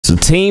So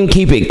team,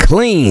 keep it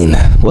clean.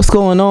 What's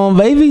going on,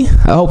 baby?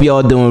 I hope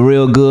y'all doing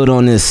real good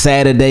on this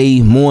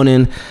Saturday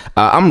morning.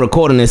 I'm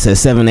recording this at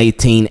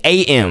 7:18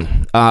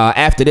 a.m.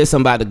 After this, I'm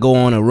about to go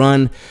on a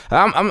run.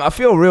 I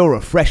feel real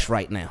refreshed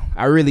right now.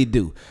 I really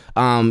do.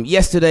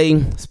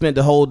 Yesterday, spent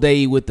the whole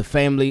day with the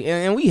family,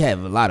 and we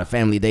have a lot of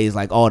family days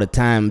like all the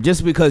time.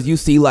 Just because you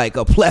see like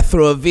a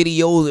plethora of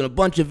videos and a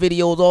bunch of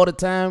videos all the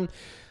time,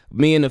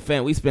 me and the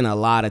family, we spend a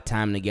lot of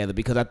time together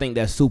because I think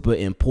that's super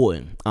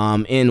important.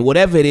 And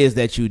whatever it is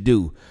that you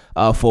do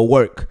for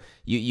work,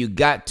 you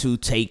got to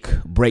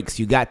take breaks.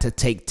 You got to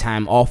take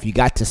time off. You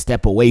got to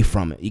step away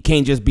from it. You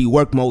can't just be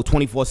work mode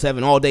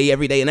 24/7 all day,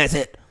 every day, and that's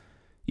it.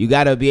 You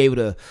got to be able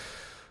to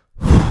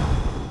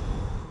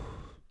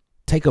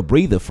take a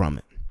breather from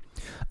it.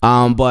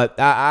 But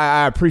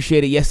I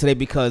appreciate it yesterday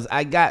because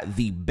I got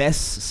the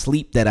best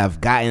sleep that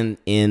I've gotten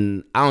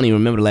in, I don't even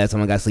remember the last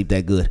time I got sleep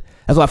that good.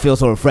 That's why I feel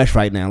so refreshed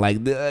right now. Like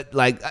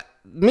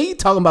me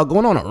talking about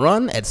going on a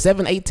run at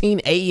 7:18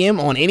 a.m.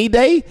 on any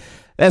day,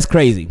 that's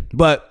crazy.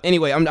 But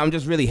anyway, I'm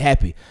just really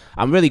happy.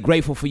 I'm really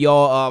grateful for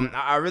y'all.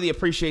 I really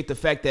appreciate the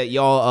fact that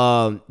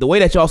y'all, the way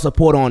that y'all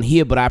support on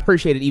here, but I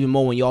appreciate it even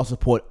more when y'all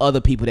support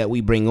other people that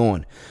we bring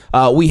on.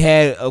 We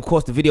had, of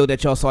course, the video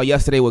that y'all saw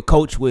yesterday with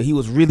Coach, where he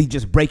was really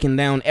just breaking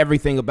down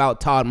everything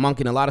about Todd Monk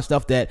and a lot of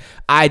stuff that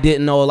I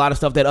didn't know, a lot of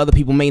stuff that other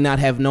people may not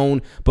have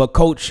known. But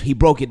Coach, he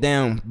broke it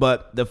down.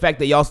 But the fact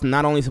that y'all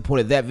not only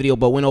supported that video,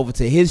 but went over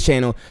to his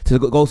channel to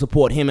go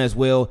support him as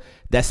well,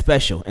 that's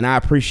special. And I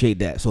appreciate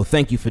that. So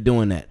thank you for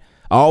doing that.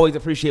 I always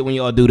appreciate when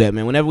y'all do that,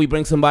 man. Whenever we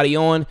bring somebody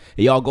on,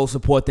 y'all go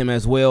support them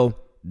as well.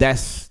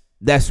 That's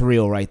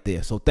real right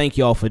there. So thank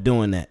y'all for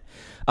doing that.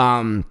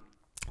 I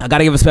got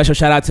to give a special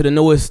shout out to the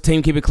newest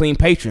Team Keep It Clean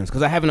patrons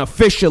because I haven't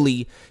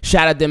officially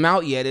shouted them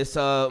out yet. It's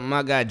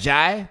my guy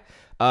Jai,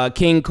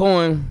 King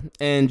Coin,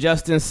 and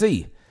Justin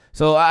C.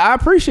 So I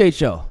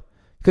appreciate y'all.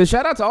 Because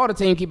shout out to all the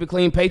Team Keep It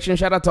Clean patrons.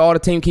 Shout out to all the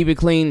Team Keep It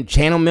Clean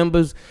channel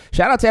members.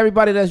 Shout out to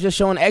everybody that's just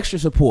showing extra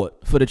support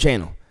for the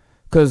channel.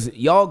 Because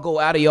y'all go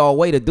out of y'all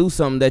way to do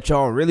something that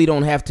y'all really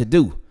don't have to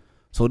do.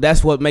 So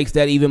that's what makes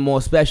that even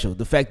more special.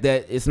 The fact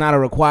that it's not a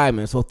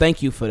requirement. So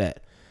thank you for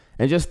that.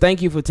 And just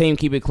thank you for Team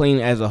Keep It Clean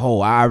as a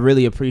whole. I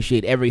really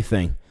appreciate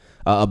everything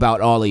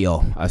about all of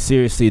y'all. I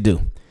seriously do.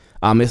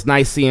 It's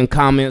nice seeing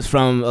comments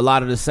from a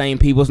lot of the same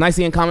people. It's nice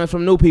seeing comments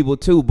from new people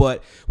too.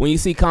 But when you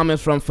see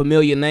comments from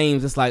familiar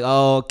names, it's like,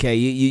 oh, okay,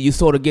 you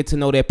sort of get to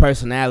know their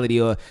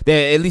personality, or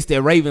at least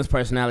their Ravens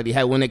personality,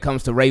 how when it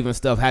comes to Raven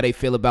stuff, how they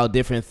feel about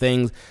different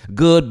things,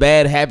 good,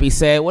 bad, happy,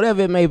 sad,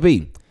 whatever it may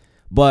be.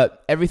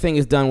 But everything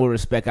is done with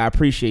respect. I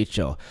appreciate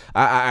y'all.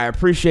 I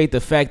appreciate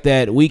the fact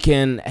that we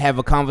can have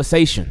a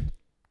conversation.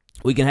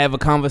 We can have a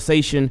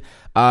conversation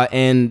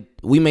and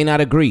we may not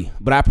agree,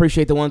 but I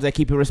appreciate the ones that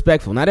keep it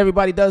respectful. Not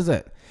everybody does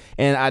that.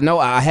 And I know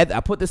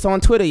I put this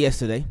on Twitter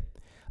yesterday,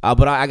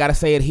 but I got to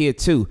say it here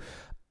too.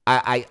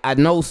 I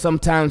know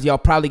sometimes y'all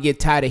probably get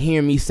tired of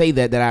hearing me say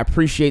that I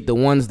appreciate the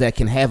ones that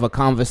can have a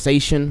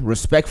conversation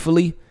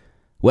respectfully,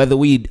 whether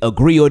we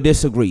agree or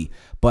disagree,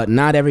 but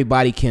not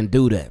everybody can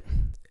do that.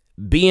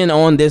 Being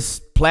on this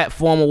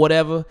platform or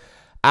whatever,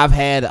 I've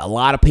had a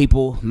lot of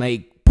people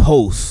make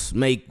posts,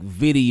 make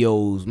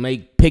videos,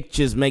 make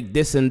pictures, make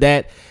this and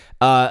that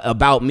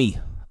about me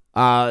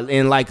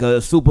in like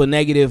a super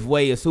negative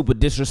way, a super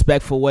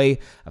disrespectful way.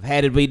 I've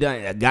had it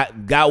redone. I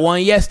got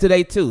one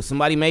yesterday too.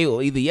 Somebody made,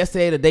 either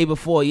yesterday or the day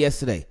before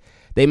yesterday,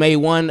 they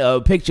made a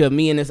picture of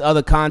me and this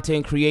other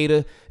content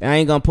creator, and I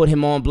ain't gonna put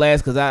him on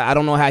blast because I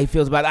don't know how he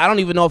feels about it. I don't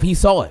even know if he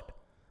saw it,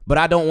 but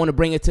I don't want to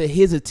bring it to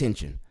his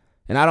attention,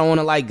 and I don't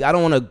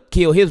want to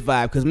kill his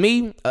vibe because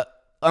me,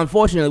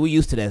 unfortunately, we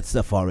used to that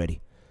stuff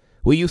already.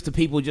 We used to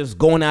people just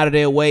going out of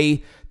their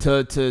way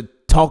to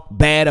talk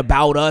bad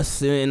about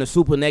us in a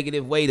super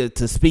negative way,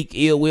 to speak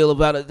ill will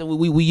about it.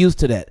 We used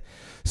to that.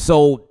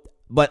 So,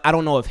 but I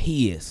don't know if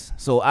he is.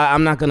 So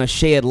I'm not going to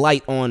shed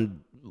light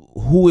on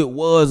who it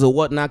was or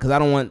whatnot because I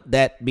don't want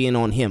that being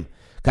on him.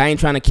 I ain't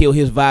trying to kill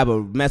his vibe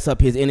or mess up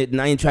his in it, and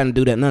I ain't trying to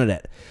do that, none of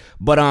that.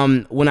 But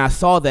when I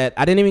saw that,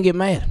 I didn't even get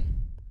mad.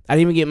 I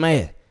didn't even get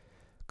mad.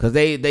 Because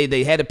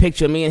they had a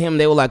picture of me and him.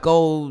 They were like,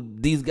 oh,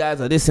 these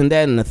guys are this and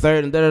that and the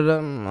third and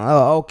da-da-da.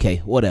 Oh, okay,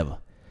 whatever.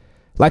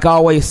 Like I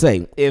always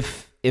say,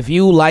 if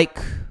you like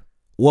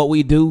what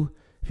we do,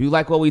 if you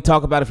like what we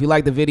talk about, if you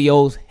like the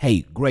videos,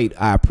 hey, great,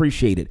 I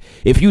appreciate it.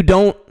 If you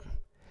don't,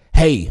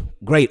 hey,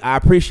 great, I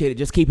appreciate it.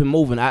 Just keep it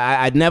moving.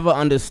 I never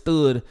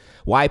understood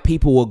why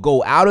people would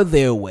go out of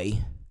their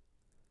way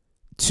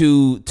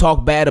to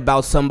talk bad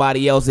about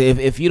somebody else.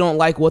 If you don't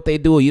like what they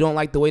do or you don't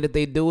like the way that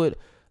they do it,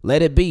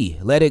 let it be.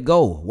 Let it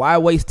go. Why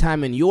waste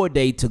time in your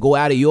day to go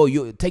out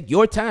of take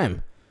your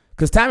time?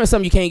 Because time is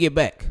something you can't get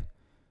back.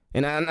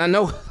 And I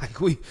know like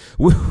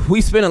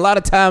we spend a lot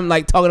of time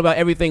like talking about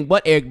everything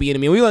but Eric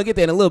Bieniemy. We're going to get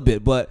there in a little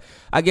bit, but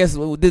I guess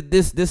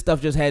this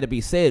stuff just had to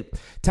be said.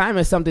 Time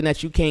is something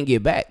that you can't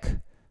get back.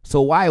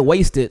 So why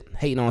waste it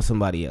hating on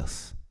somebody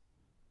else?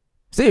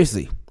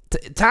 Seriously.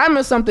 Time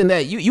is something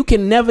that you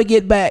can never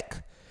get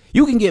back.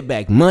 You can get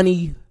back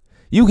money.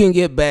 You can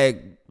get back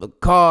a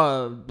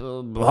car, a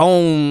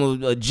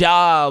home, a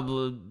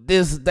job,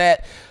 this,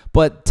 that.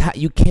 But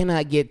you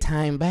cannot get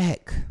time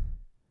back.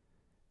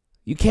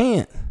 You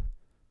can't.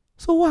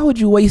 So why would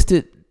you waste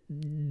it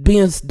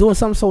doing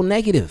something so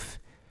negative?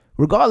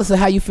 Regardless of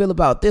how you feel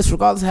about this,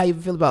 regardless of how you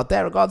feel about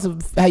that, regardless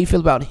of how you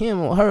feel about him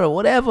or her or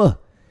whatever.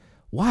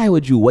 Why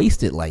would you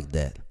waste it like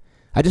that?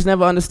 I just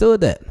never understood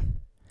that.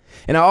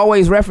 And I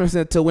always reference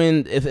it to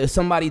when if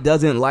somebody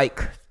doesn't like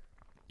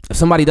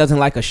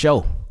a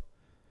show.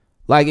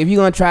 Like if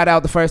you're gonna try it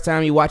out the first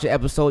time you watch an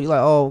episode, you're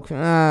like, oh,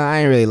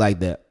 I ain't really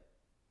like that.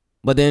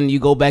 But then you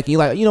go back and you're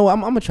like, you know what,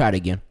 I'm gonna try it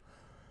again.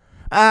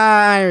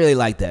 I ain't really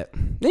like that.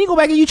 Then you go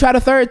back and you try the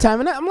third time,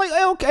 and I'm like,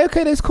 hey,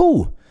 okay, that's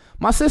cool.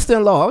 My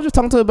sister-in-law, I was just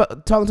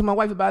talking to my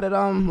wife about it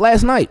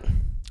last night.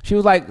 She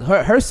was like,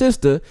 her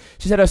sister,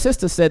 she said her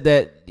sister said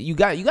that you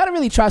got to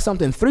really try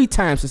something 3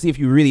 times to see if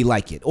you really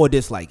like it or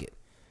dislike it.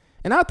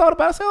 And I thought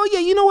about it, I said, oh yeah,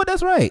 you know what,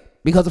 that's right.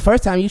 Because the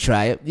first time you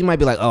try it, you might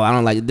be like, oh, I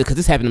don't like it, because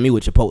this happened to me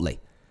with Chipotle.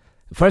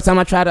 The first time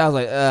I tried it, I was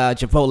like,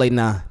 Chipotle,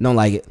 nah, don't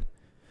like it.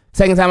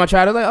 Second time I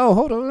tried it, I was like, oh,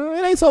 hold on,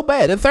 it ain't so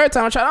bad. The third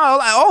time I tried it, I was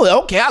like,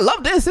 oh, okay, I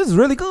love this. This is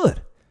really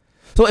good.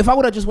 So if I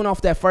would have just went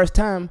off that first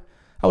time,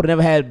 I would have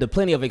never had the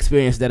plenty of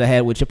experience that I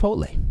had with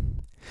Chipotle.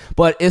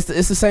 But it's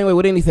the same way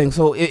with anything.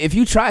 So if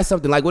you try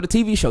something, like with a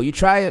TV show, you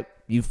try it,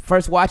 you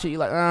first watch it, you're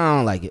like, I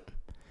don't like it.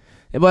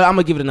 But I'm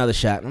going to give it another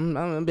shot.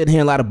 I've been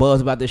hearing a lot of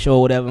buzz about this show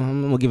or whatever.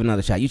 I'm going to give it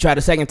another shot. You try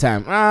the second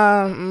time.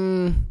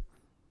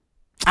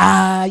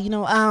 I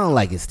don't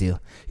like it still.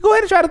 You go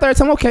ahead and try the third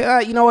time.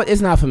 Okay, you know what?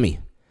 It's not for me.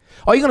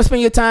 Or you're going to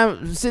spend your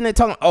time sitting there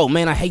talking, oh,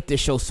 man, I hate this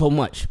show so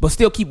much, but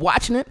still keep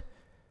watching it?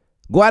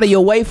 Go out of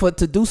your way to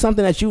do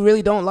something that you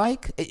really don't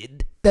like?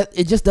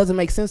 It just doesn't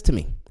make sense to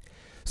me.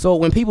 So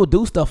when people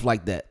do stuff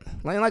like that,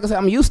 like I said,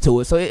 I'm used to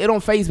it, so it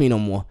don't faze me no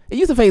more. It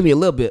used to faze me a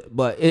little bit,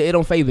 but it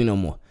don't faze me no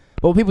more.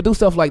 But when people do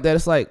stuff like that,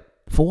 it's like,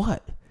 for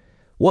what?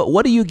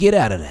 What do you get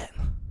out of that?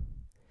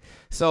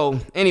 So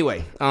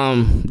anyway,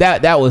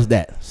 that was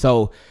that.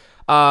 So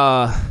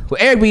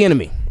with Eric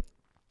Bieniemy.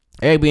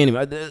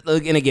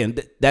 And again,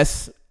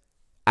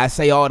 I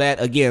say all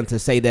that again to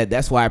say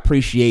that's why I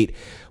appreciate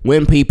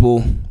when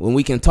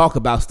we can talk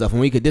about stuff,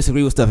 when we could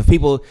disagree with stuff.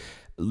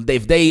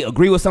 If they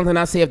agree with something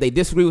I say, if they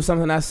disagree with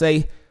something I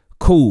say,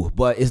 cool,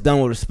 but it's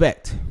done with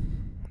respect.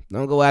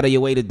 Don't go out of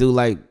your way to do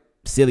like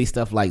silly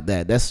stuff like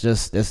that.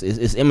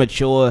 It's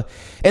immature.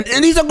 And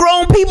these are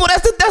grown people.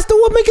 That's the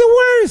what make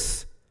it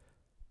worse.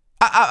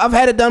 I've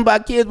had it done by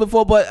kids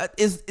before, but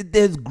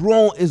it's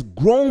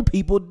grown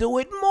people do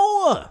it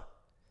more.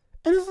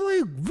 And it's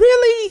like,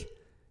 really?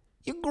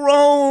 You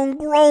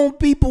grown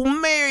people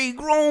married,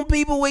 grown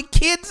people with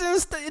kids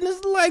and stuff. And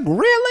it's like,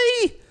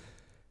 really?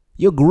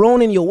 You're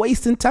grown and you're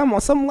wasting time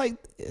on something like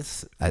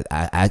this.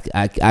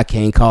 I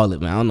can't call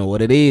it, man. I don't know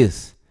what it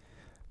is.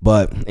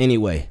 But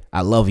anyway,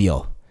 I love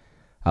y'all.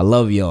 I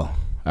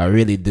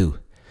really do.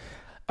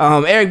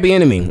 Eric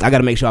Bieniemy. I got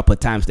to make sure I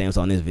put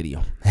timestamps on this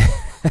video.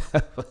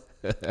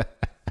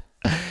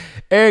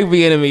 Eric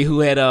Bieniemy, who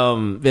had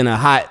been a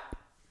hot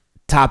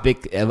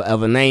topic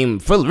of a name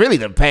for really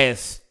the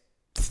past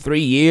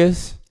 3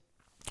 years.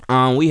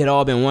 We had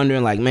all been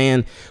wondering, like,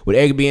 man, with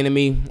Eric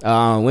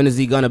Bieniemy, when is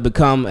he gonna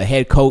become a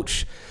head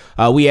coach?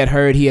 We had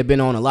heard he had been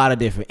on a lot of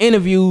different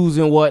interviews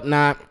and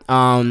whatnot.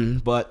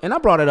 And I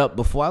brought it up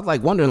before. I was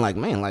like wondering, like,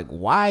 man, like,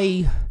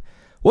 why?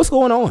 What's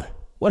going on?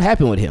 What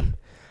happened with him?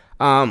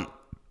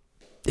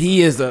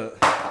 He is a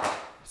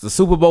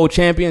Super Bowl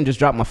champion. Just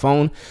dropped my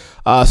phone.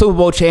 Super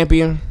Bowl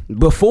champion.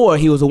 Before,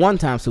 he was a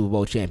one-time Super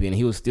Bowl champion.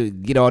 He was still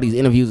get all these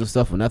interviews and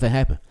stuff, but nothing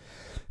happened.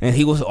 And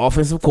he was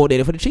offensive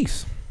coordinator for the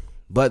Chiefs.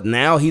 But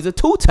now he's a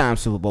 2-time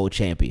Super Bowl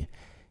champion.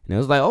 And it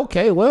was like,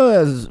 okay, well,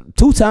 as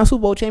 2-time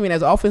Super Bowl champion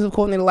as offensive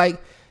coordinator,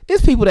 like,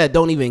 there's people that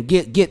don't even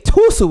get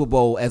to a Super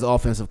Bowl as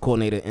offensive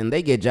coordinator, and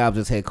they get jobs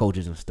as head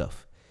coaches and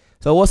stuff.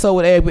 So what's up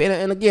with Eric?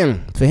 And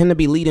again, for him to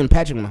be leading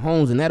Patrick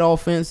Mahomes in that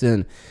offense,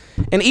 and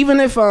even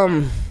if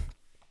I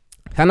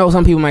know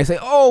some people might say,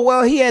 oh,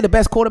 well, he had the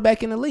best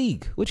quarterback in the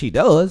league, which he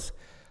does,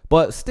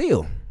 but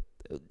still,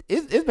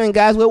 it's been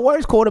guys with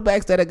worse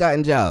quarterbacks that have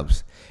gotten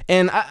jobs.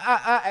 And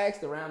I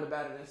asked around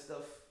about it and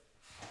stuff.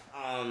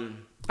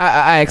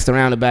 I asked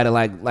around about it,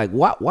 like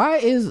why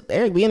is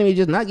Eric Bieniemy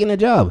just not getting a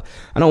job?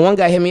 I know one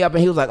guy hit me up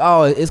and he was like,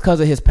 oh, it's because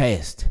of his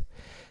past,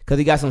 because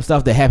he got some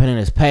stuff that happened in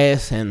his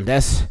past, and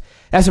that's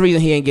the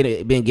reason he ain't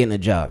been getting a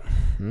job.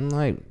 I'm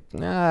like,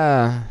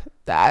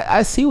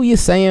 I see what you're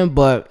saying,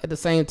 but at the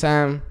same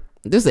time,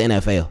 this is the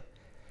NFL.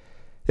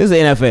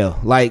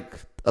 Like,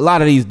 a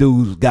lot of these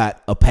dudes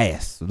got a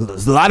past.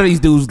 A lot of these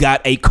dudes got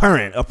a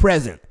current, a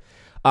present.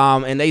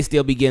 And they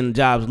still be getting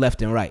jobs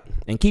left and right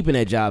and keeping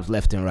their jobs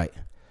left and right.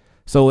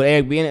 So with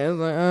Eric Bieniemy, it was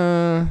like,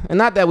 and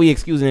not that we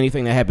excusing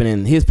anything that happened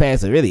in his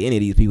past or really any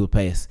of these people's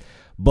past,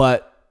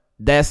 but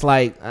that's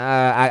like,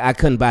 I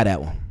couldn't buy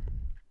that one.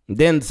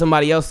 Then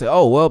somebody else said,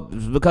 oh, well,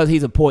 because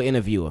he's a poor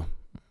interviewer.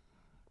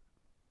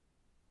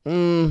 I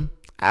don't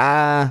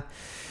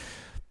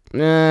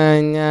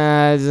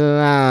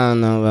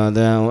know about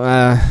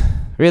that.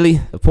 Really?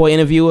 A poor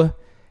interviewer?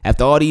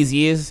 After all these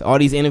years, all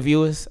these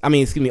interviews, all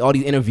these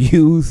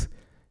interviews,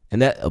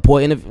 and that a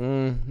poor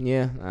interview,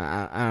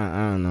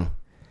 I don't know.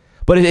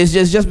 But it's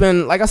just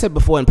been, like I said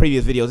before in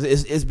previous videos,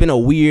 it's been a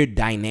weird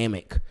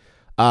dynamic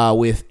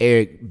with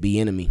Eric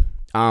Bieniemy.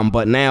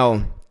 But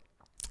now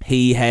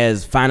he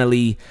has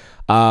finally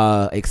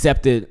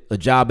accepted a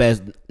job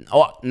as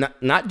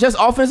not just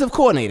offensive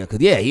coordinator, because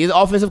he is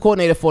offensive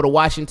coordinator for the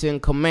Washington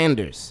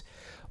Commanders,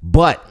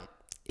 but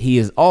he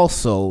is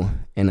also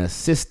an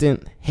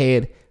assistant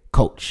head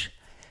coach.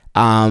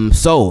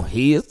 So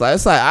it's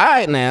like, all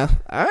right now,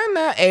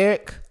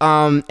 Eric.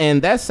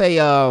 And that's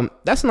a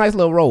nice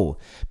little role,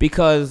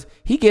 because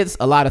he gets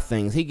a lot of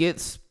things. He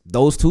gets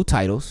those 2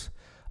 titles.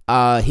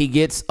 He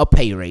gets a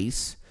pay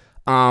raise.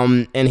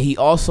 And he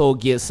also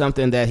gets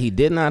something that he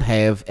did not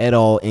have at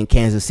all in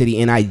Kansas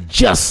City. And I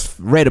just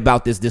read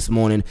about this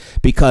morning,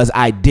 because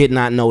I did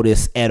not know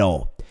this at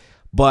all.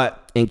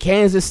 But in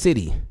Kansas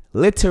City,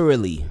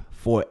 literally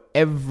for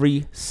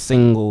every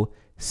single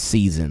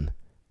season,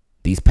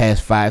 these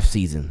past 5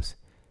 seasons,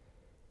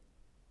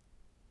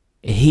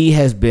 he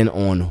has been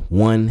on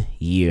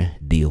 1-year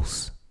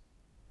deals.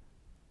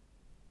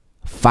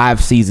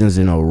 5 seasons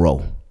in a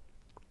row,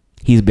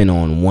 he's been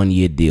on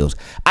 1-year deals.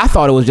 I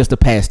thought it was just the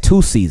past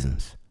 2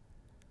 seasons,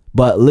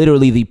 but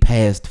literally the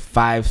past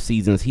 5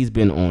 seasons, he's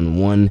been on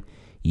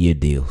 1-year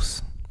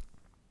deals.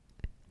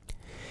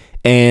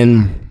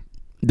 And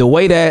the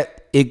way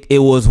that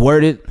it was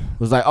worded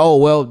was like, oh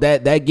well,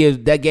 that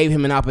gave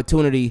him an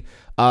opportunity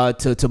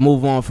to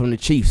move on from the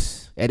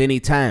Chiefs at any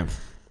time,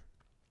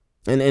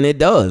 and it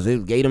does.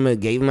 It gave him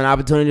an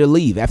opportunity to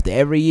leave after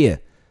every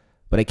year,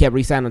 but they kept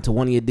re-signing to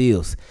 1-year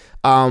deals.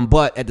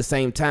 But at the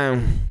same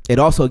time, it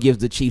also gives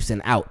the Chiefs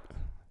an out.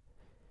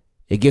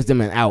 It gives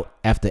them an out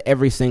after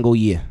every single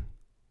year,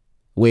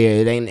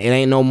 where it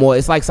ain't no more.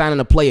 It's like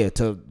signing a player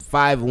to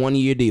 5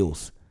 1-year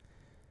deals.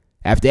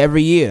 After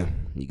every year,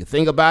 you can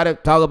think about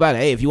it, talk about it.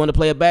 Hey, if you want to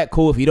play it back,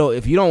 cool. If you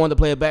don't want to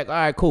play it back, all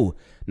right, cool.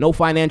 No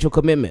financial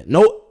commitment.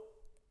 No,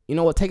 you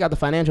know what? Take out the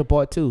financial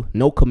part too.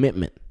 No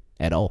commitment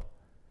at all.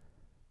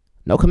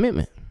 No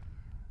commitment.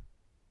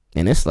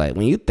 And it's like,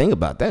 when you think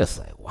about that, it's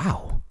like,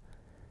 wow.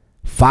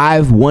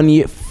 5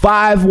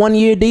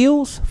 1-year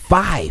deals?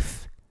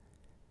 5.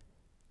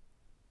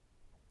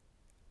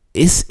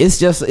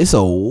 It's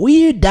a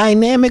weird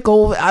dynamic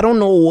over. I don't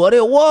know what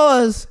it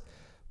was,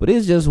 but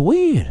it's just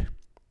weird.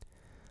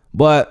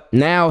 But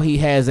now he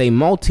has a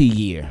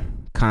multi-year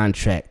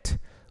contract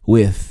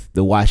with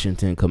the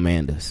Washington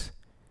Commanders.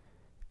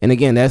 And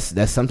again, that's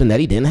something that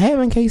he didn't have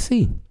in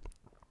KC.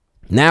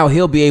 Now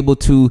he'll be able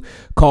to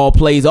call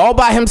plays all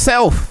by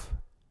himself.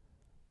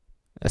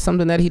 That's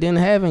something that he didn't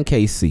have in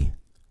KC.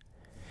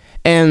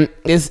 And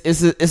it's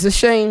a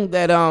shame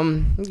that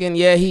again,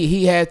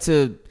 he had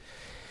to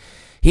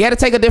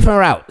take a different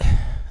route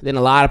than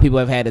a lot of people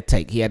have had to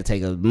take. He had to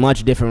take a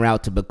much different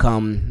route to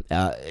become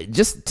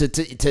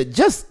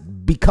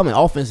just become an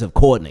offensive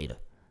coordinator.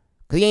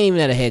 Cause he ain't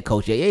even a head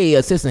coach yet. Yeah, he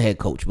assistant head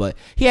coach, but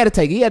he had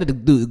to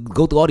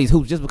go through all these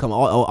hoops just become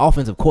an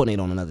offensive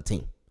coordinator on another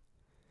team.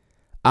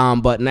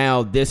 But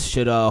now this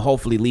should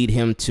hopefully lead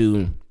him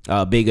to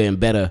bigger and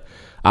better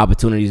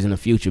opportunities in the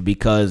future,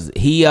 because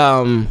he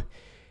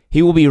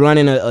will be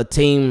running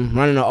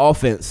running an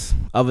offense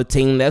of a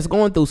team that's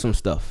going through some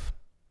stuff.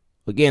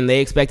 Again, they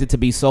expect it to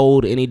be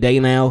sold any day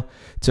now.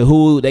 To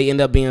who they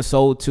end up being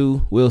sold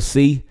to, we'll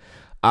see.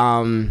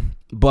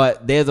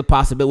 But there's a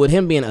possibility with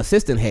him being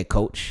assistant head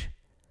coach.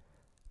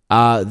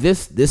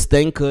 This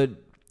thing could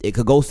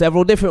go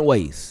several different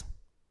ways.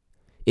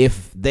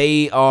 If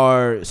they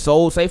are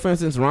sold, say for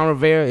instance, Ron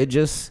Rivera,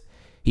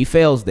 he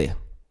fails there,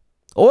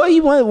 or he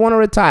want to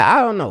retire.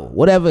 I don't know.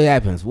 Whatever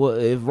happens,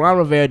 if Ron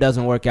Rivera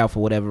doesn't work out for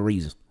whatever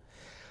reason,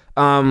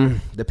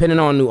 depending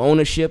on new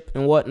ownership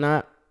and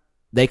whatnot,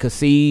 they could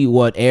see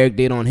what Eric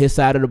did on his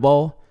side of the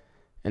ball,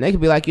 and they could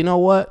be like, you know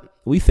what,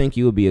 we think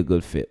you would be a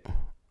good fit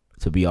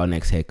to be our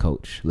next head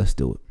coach. Let's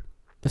do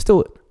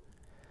it.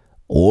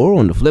 Or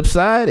on the flip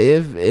side,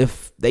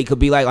 if they could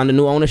be like under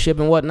new ownership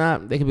and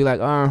whatnot, they could be like,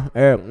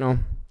 Eric, no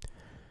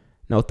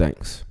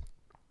thanks.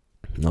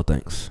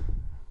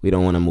 We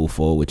don't want to move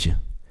forward with you.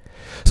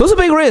 So it's a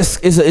big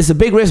risk. It's a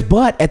big risk,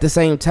 but at the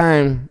same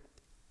time,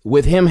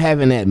 with him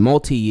having that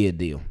multi-year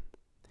deal,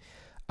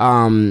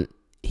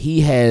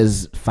 he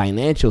has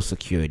financial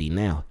security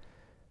now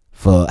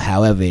for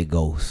however it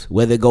goes.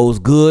 Whether it goes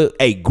good,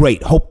 hey,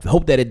 great.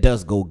 Hope that it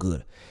does go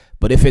good.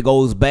 But if it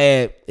goes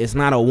bad, it's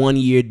not a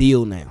 1-year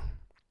deal now.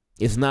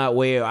 It's not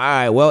where, all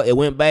right, well, it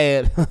went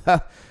bad.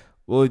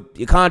 Well,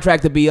 your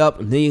contract will be up,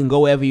 and then you can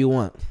go wherever you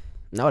want.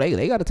 No,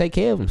 they got to take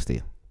care of him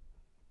still,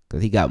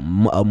 because he got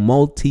a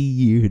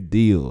multi-year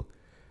deal.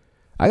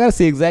 I got to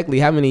see exactly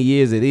how many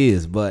years it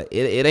is, but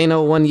it ain't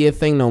no 1-year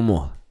thing no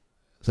more.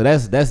 So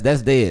that's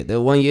dead. The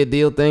 1-year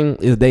deal thing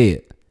is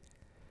dead.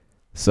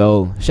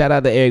 So shout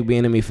out to Eric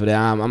Bieniemy for that.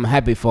 I'm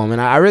happy for him, and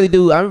I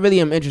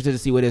really am interested to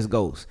see where this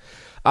goes.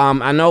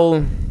 I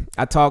know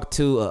I talked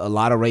to a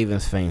lot of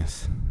Ravens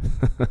fans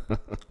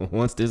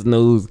once this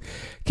news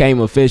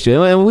came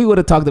official, and we would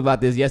have talked about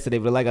this yesterday,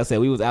 but like I said,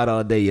 we was out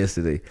all day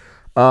yesterday.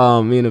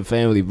 Me and the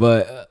family.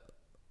 But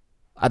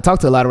I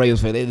talked to a lot of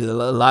Ravens fans. They did a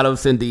lot of them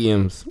sent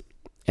DMs,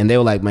 and they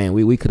were like, "Man,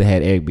 we could have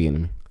had Eric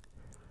Bieniemy."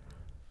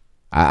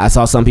 I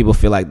saw some people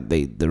feel like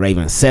the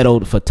Ravens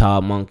settled for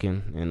Todd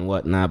Monken and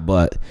whatnot.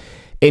 But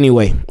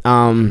anyway,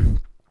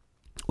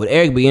 with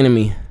Eric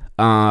Bieniemy,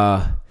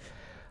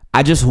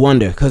 I just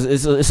wonder, because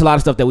it's a lot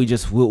of stuff that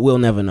we'll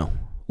never know.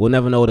 We'll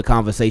never know the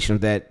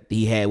conversations that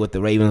he had with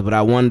the Ravens. But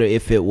I wonder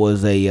if it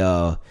was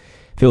a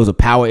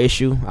power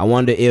issue. I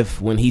wonder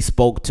if when he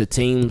spoke to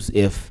teams,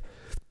 I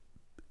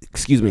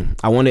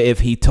wonder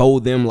if he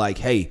told them like,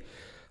 "Hey,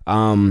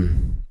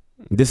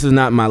 this is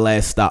not my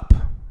last stop.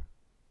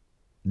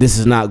 This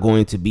is not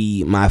going to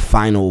be my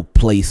final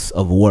place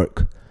of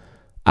work.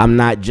 I'm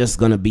not just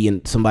going to be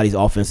in somebody's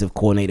offensive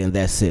coordinator and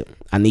that's it.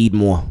 I need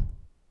more.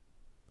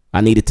 I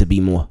need it to be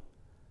more.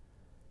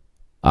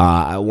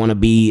 I want to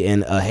be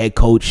a head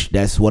coach.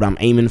 That's what I'm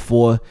aiming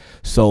for.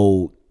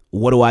 So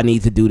what do I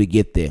need to do to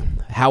get there?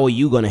 How are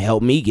you going to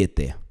help me get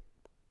there?"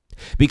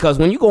 Because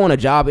when you go on a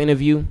job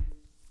interview,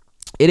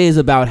 it is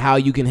about how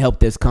you can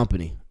help this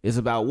company. It's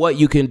about what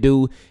you can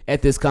do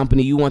at this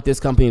company. You want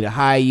this company to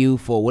hire you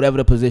for whatever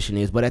the position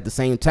is. But at the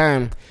same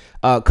time,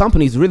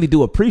 companies really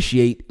do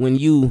appreciate when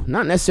you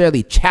not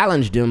necessarily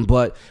challenge them,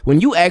 but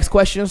when you ask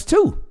questions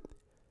too.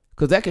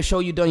 Because that can show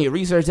you done your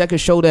research. That can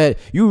show that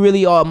you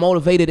really are a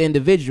motivated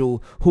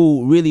individual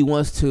who really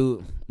wants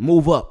to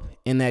move up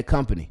in that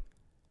company.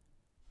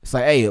 It's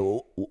like, hey,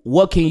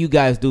 what can you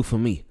guys do for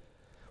me?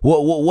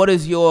 What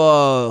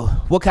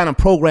kind of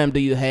program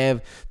do you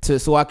have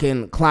so I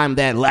can climb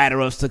that ladder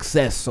of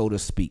success, so to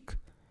speak?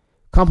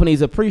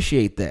 Companies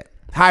appreciate that.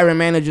 Hiring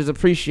managers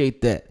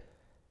appreciate that.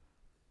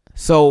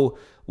 So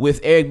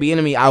with Eric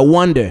Bieniemy, I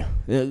wonder,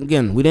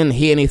 again, we didn't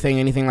hear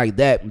anything like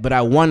that, but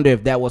I wonder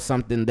if that was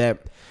something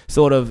that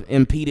sort of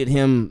impeded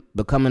him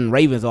becoming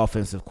Ravens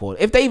offensive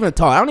coordinator. If they even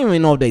talked. I don't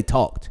even know if they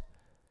talked.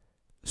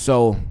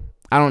 So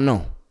I don't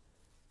know.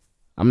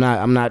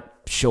 I'm not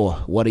sure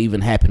what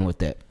even happened with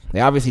that. They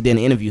obviously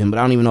didn't interview him, but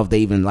I don't even know if they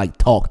even like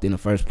talked in the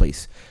first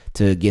place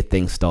to get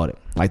things started.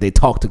 Like they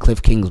talked to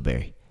Cliff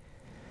Kingsbury.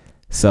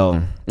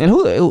 So, and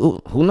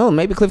who knows?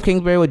 Maybe Cliff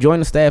Kingsbury would join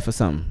the staff or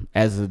something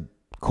as a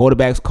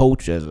quarterback's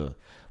coach, as a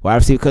wide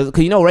receiver. Because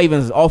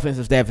Ravens'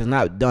 offensive staff is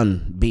not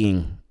done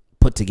being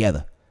put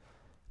together.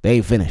 They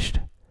ain't finished.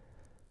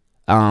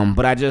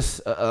 But I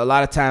just a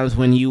lot of times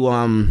when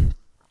you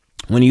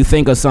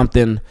think of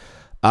something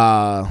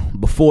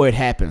before it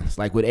happens,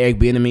 like with Eric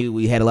Bieniemy,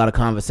 we had a lot of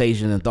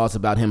conversations and thoughts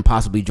about him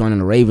possibly joining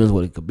the Ravens,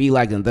 what it could be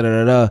like, and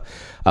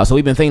so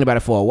we've been thinking about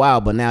it for a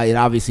while, but now it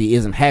obviously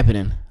isn't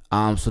happening.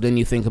 So then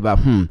you think about,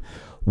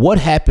 what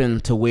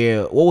happened to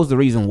what was the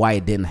reason why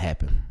it didn't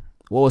happen?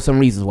 What were some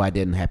reasons why it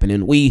didn't happen?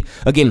 And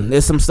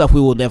there's some stuff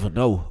we will never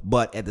know,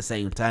 but at the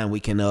same time, we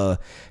can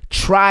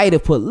try to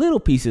put little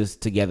pieces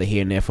together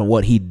here and there from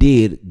what he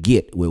did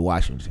get with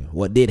Washington,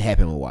 what did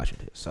happen with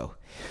Washington. So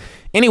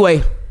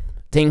anyway,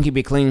 team, keep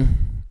it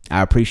clean.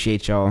 I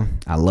appreciate y'all.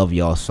 I love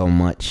y'all so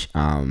much.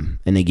 And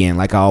again,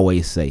 like I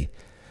always say,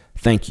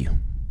 thank you.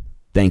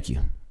 Thank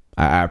you.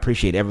 I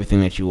appreciate everything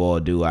that you all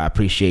do. I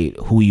appreciate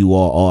who you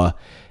all are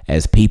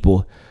as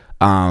people.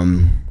 I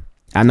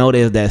know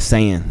there's that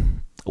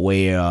saying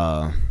where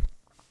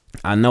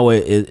I know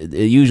it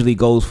usually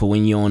goes for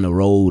when you're on the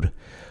road.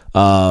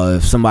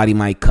 If somebody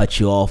might cut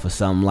you off or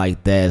something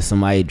like that,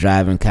 somebody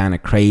driving kind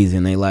of crazy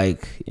and and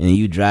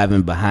you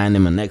driving behind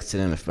them or next to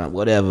them in front,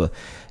 whatever.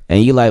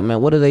 And you like,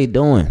 man, what are they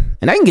doing?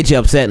 And that can get you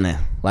upset now.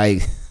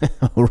 Like,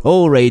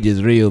 road rage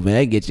is real, man.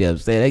 That can get you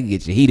upset. That can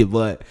get you heated.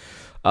 But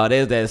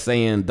there's that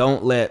saying,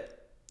 don't let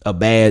a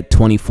bad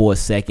 24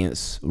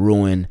 seconds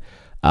ruin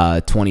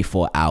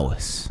 24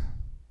 hours.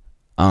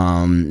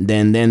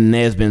 Then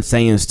there's been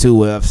sayings, too,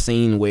 where I've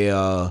seen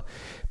where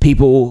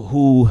people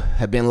who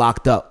have been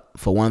locked up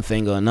for one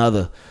thing or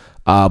another,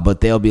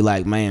 but they'll be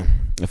like,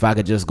 man, if I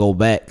could just go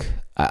back,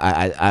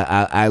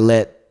 I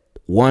let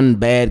one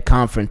bad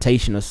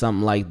confrontation or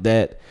something like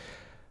that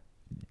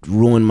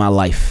ruin my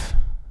life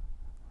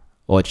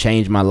or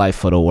change my life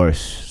for the worse.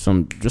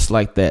 Some just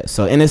like that.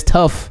 So, and it's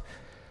tough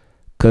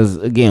because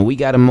again, we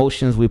got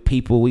emotions with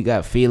people, we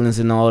got feelings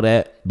and all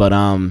that, but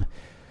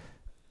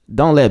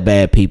don't let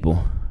bad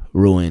people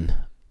ruin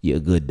your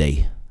good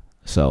day.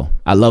 So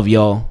I love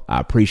y'all. I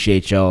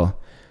appreciate y'all.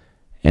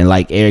 And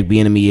like Eric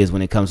Bieniemy is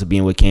when it comes to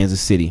being with Kansas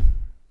City,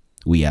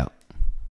 we out.